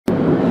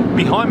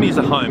Behind me is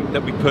a home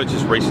that we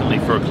purchased recently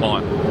for a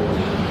client.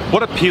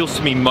 What appeals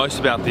to me most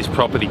about this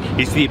property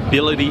is the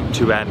ability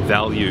to add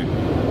value.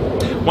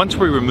 Once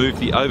we remove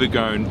the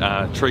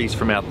overgrown trees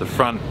from out the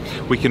front,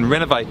 we can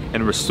renovate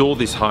and restore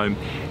this home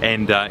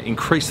and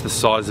increase the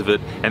size of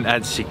it and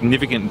add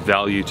significant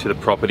value to the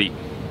property.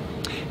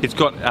 It's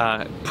got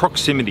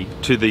proximity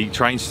to the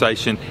train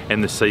station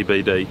and the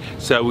CBD,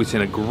 so it's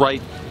in a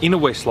great inner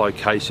west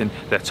location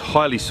that's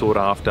highly sought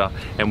after,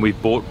 and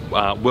we've bought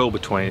well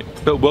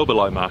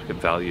below market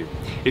value.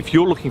 If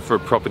you're looking for a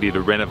property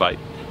to renovate,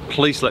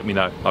 please let me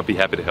know. I'd be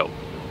happy to help.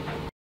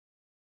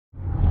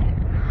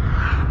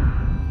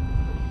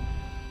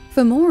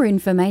 For more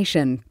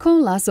information,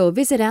 call us or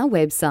visit our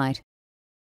website